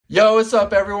Yo, what's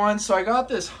up everyone? So I got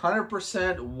this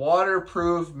 100%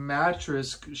 waterproof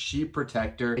mattress sheet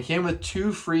protector. It came with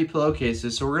 2 free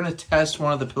pillowcases, so we're gonna test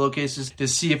one of the pillowcases to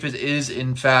see if it is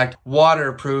in fact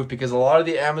waterproof, because a lot of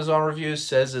the Amazon reviews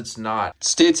says it's not. It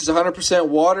states it's 100%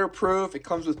 waterproof. It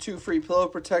comes with 2 free pillow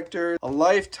protectors, a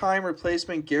lifetime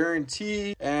replacement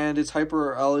guarantee, and it's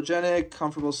hypoallergenic,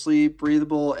 comfortable sleep,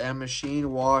 breathable, and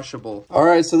machine washable. All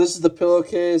right, so this is the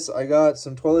pillowcase. I got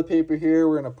some toilet paper here.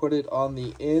 We're gonna put it on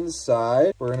the inside.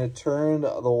 We're going to turn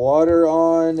the water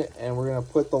on and we're going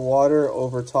to put the water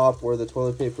over top where the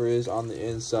toilet paper is on the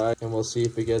inside, and we'll see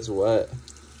if it gets wet.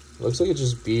 Looks like it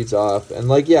just beads off. And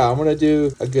like, yeah, I'm gonna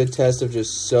do a good test of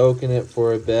just soaking it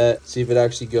for a bit, see if it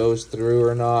actually goes through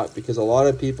or not, because a lot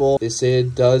of people, they say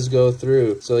it does go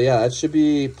through. So yeah, that should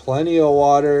be plenty of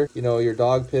water, you know, your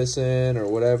dog pissing or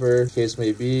whatever the case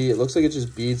may be. It looks like it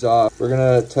just beads off. We're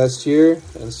gonna test here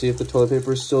and see if the toilet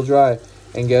paper is still dry.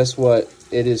 And guess what?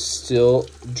 It is still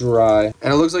dry.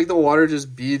 And it looks like the water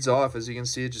just beads off. As you can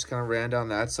see, it just kind of ran down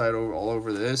that side all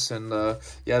over this. And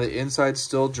yeah, the inside's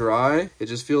still dry. It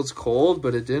just feels cold,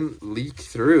 but it didn't leak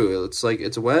through. It's like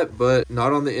it's wet, but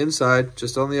not on the inside,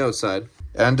 just on the outside.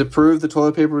 And to prove the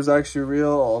toilet paper is actually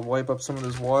real, I'll wipe up some of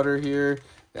this water here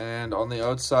and on the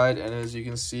outside, and as you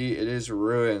can see, it is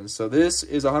ruined. So this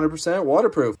is 100%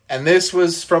 waterproof. And this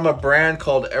was from a brand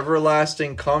called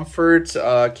Everlasting Comfort.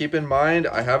 Keep in mind,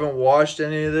 I haven't washed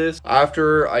any of this.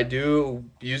 After I do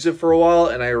use it for a while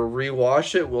and I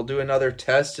rewash it, we'll do another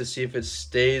test to see if it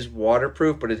stays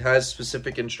waterproof, but it has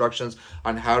specific instructions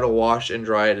on how to wash and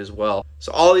dry it as well.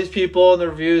 So all these people in the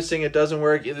reviews saying it doesn't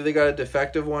work, either they got a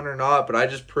defective one or not, but I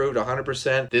just proved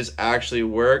 100% this actually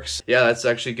works. Yeah, that's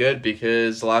actually good,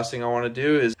 because the last thing I want to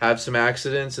do is have some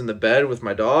accidents in the bed with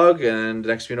my dog, and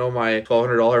next thing you know, my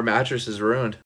 $1,200 mattress is ruined.